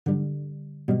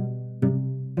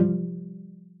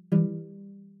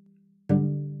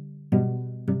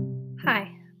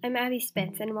I'm Abby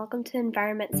Spitz, and welcome to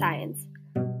Environment Science.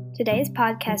 Today's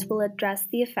podcast will address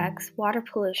the effects water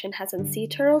pollution has on sea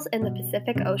turtles in the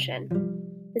Pacific Ocean.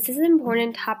 This is an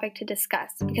important topic to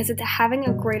discuss because it's having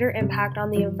a greater impact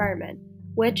on the environment,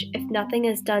 which, if nothing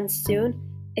is done soon,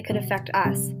 it could affect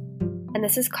us. And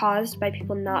this is caused by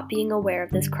people not being aware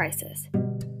of this crisis.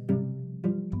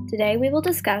 Today we will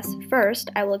discuss, first,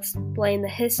 I will explain the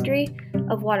history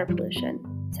of water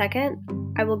pollution. Second,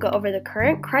 I will go over the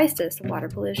current crisis of water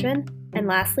pollution. And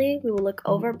lastly, we will look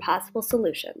over possible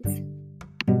solutions.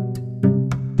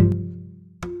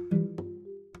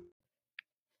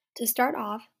 To start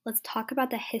off, let's talk about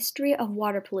the history of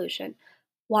water pollution.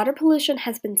 Water pollution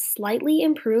has been slightly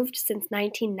improved since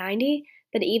 1990,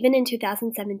 but even in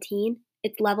 2017,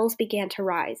 its levels began to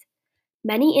rise.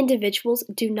 Many individuals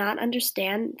do not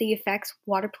understand the effects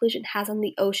water pollution has on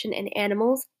the ocean and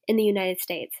animals in the United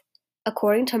States.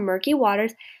 According to Murky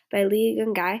Waters by Li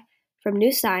Yungai from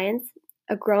New Science,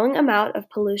 a growing amount of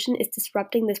pollution is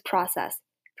disrupting this process.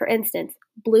 For instance,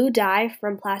 blue dye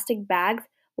from plastic bags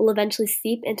will eventually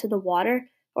seep into the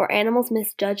water, or animals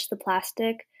misjudge the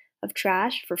plastic of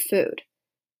trash for food,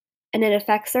 and it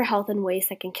affects their health in ways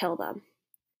that can kill them.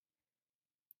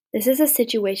 This is a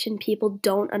situation people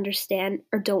don't understand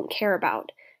or don't care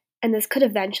about, and this could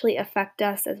eventually affect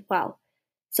us as well.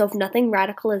 So if nothing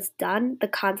radical is done, the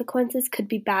consequences could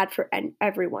be bad for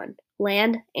everyone,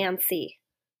 land and sea.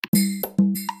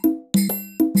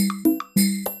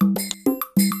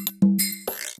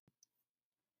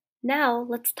 Now,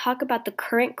 let's talk about the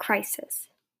current crisis.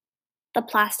 The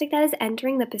plastic that is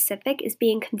entering the Pacific is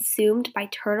being consumed by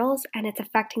turtles and it's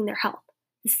affecting their health.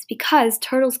 This is because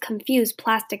turtles confuse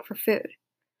plastic for food.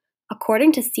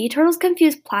 According to Sea Turtles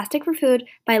Confuse Plastic for Food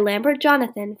by Lambert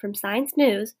Jonathan from Science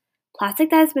News, plastic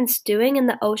that has been stewing in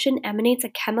the ocean emanates a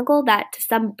chemical that, to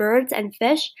some birds and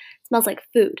fish, smells like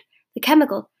food. The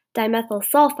chemical, dimethyl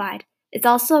sulfide, is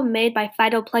also made by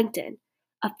phytoplankton,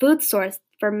 a food source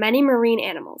for many marine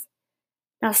animals.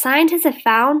 Now, scientists have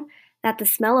found that the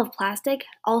smell of plastic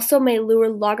also may lure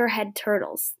loggerhead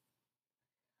turtles.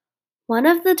 One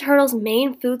of the turtles'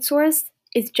 main food source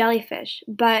is jellyfish,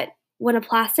 but when a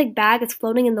plastic bag is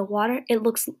floating in the water, it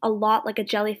looks a lot like a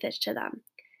jellyfish to them.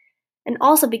 And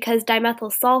also because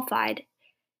dimethyl sulfide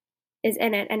is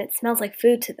in it and it smells like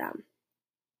food to them.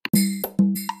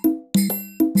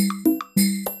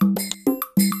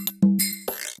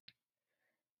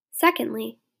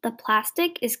 Secondly, the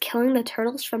plastic is killing the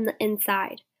turtles from the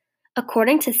inside.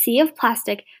 According to Sea of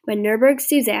Plastic by Nurburg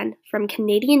Suzanne from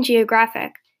Canadian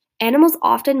Geographic, animals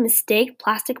often mistake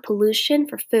plastic pollution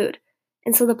for food,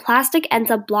 and so the plastic ends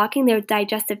up blocking their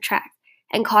digestive tract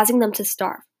and causing them to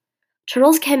starve.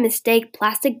 Turtles can mistake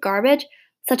plastic garbage,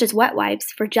 such as wet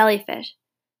wipes, for jellyfish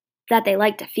that they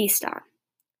like to feast on.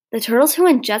 The turtles who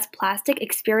ingest plastic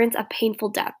experience a painful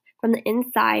death from the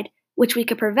inside, which we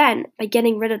could prevent by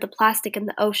getting rid of the plastic in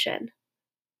the ocean.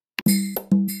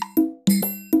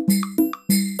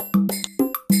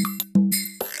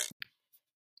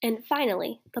 And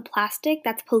finally, the plastic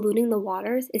that's polluting the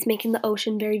waters is making the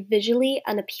ocean very visually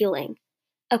unappealing.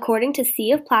 According to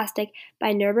Sea of Plastic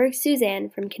by Nurburg Suzanne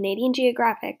from Canadian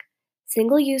Geographic,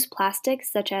 single-use plastics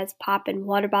such as pop and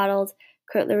water bottles,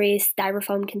 cutlery,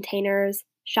 styrofoam containers,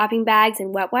 shopping bags,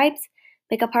 and wet wipes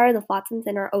make up part of the flotsams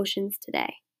in our oceans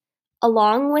today.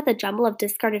 Along with a jumble of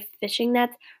discarded fishing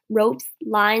nets, ropes,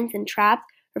 lines, and traps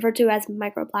referred to as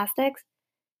microplastics,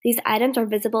 these items are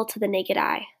visible to the naked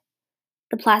eye.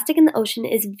 The plastic in the ocean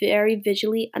is very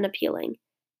visually unappealing,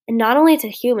 and not only to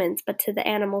humans but to the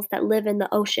animals that live in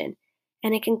the ocean,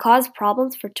 and it can cause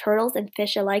problems for turtles and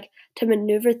fish alike to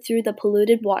maneuver through the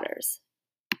polluted waters.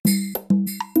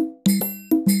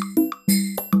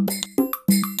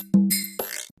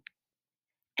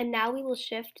 And now we will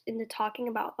shift into talking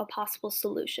about a possible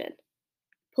solution.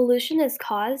 Pollution is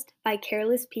caused by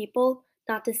careless people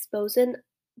not disposing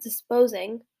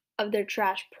of their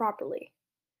trash properly.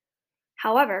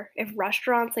 However, if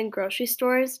restaurants and grocery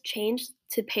stores changed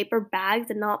to paper bags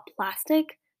and not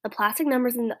plastic, the plastic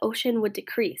numbers in the ocean would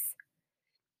decrease.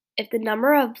 If the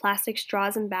number of plastic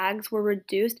straws and bags were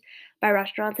reduced by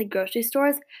restaurants and grocery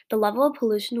stores, the level of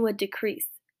pollution would decrease.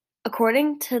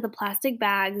 According to the plastic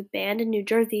bags banned in New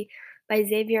Jersey by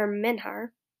Xavier Minhar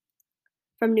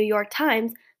from New York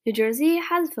Times, New Jersey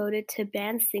has voted to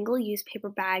ban single-use paper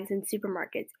bags in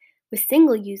supermarkets, with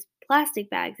single-use plastic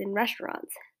bags in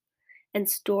restaurants. And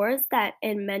stores that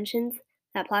it mentions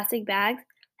that plastic bags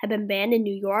have been banned in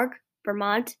New York,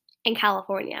 Vermont, and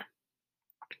California.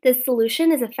 This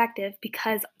solution is effective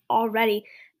because already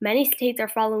many states are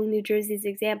following New Jersey's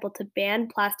example to ban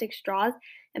plastic straws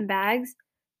and bags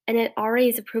and it already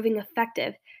is proving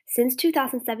effective. Since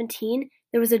 2017,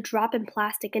 there was a drop in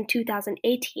plastic in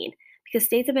 2018 because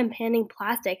states have been banning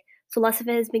plastic, so less of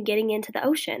it has been getting into the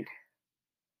ocean.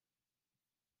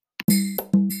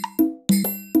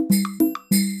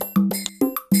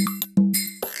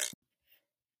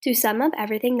 To sum up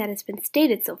everything that has been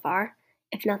stated so far,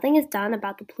 if nothing is done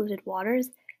about the polluted waters,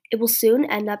 it will soon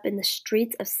end up in the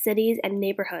streets of cities and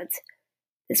neighborhoods.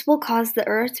 This will cause the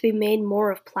earth to be made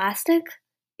more of plastic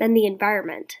than the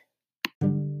environment.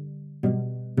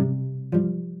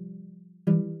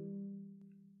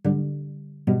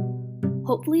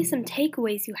 Hopefully, some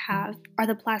takeaways you have are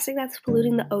the plastic that's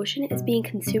polluting the ocean is being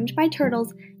consumed by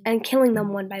turtles and killing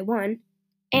them one by one,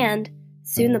 and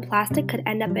soon the plastic could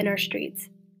end up in our streets.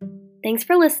 Thanks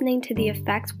for listening to the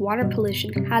effects water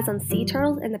pollution has on sea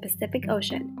turtles in the Pacific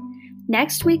Ocean.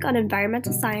 Next week on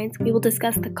Environmental Science, we will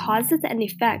discuss the causes and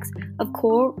effects of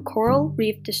coral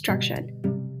reef destruction.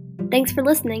 Thanks for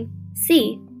listening.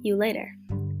 See you later.